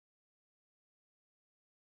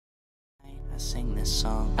I sing this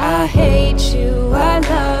song. I hate you, I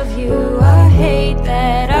love you, I hate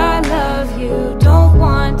that I love you. Don't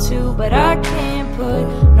want to, but I can't put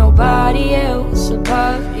nobody else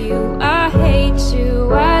above you. I hate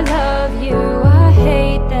you, I love you, I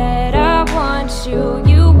hate that I want you.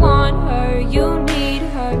 You want her, you need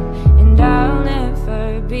her, and I'll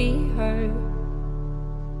never be her.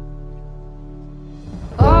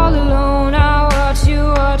 All alone I watch you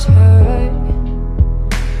watch her,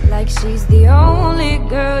 like she's the only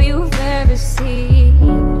girl you've ever seen.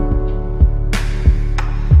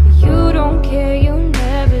 You don't care, you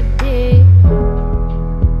never did.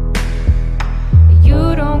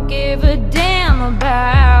 You don't give a damn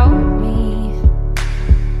about me.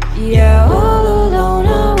 Yeah, all alone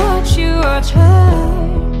I watch you watch her.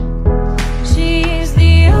 She's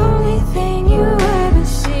the only thing you ever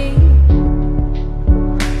see.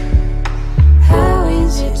 How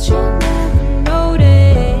is it you never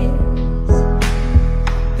notice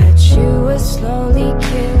that you were slowly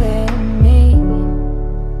killing me?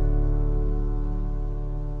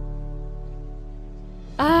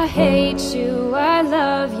 I hate you, I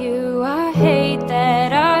love you, I hate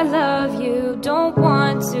that I love you. Don't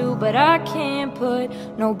want to, but I can't put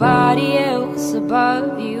nobody else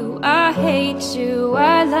above you. I hate you,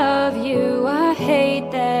 I love you, I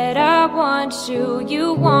hate that I want you.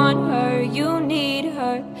 You want her, you need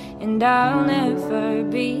her, and I'll never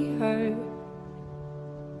be her.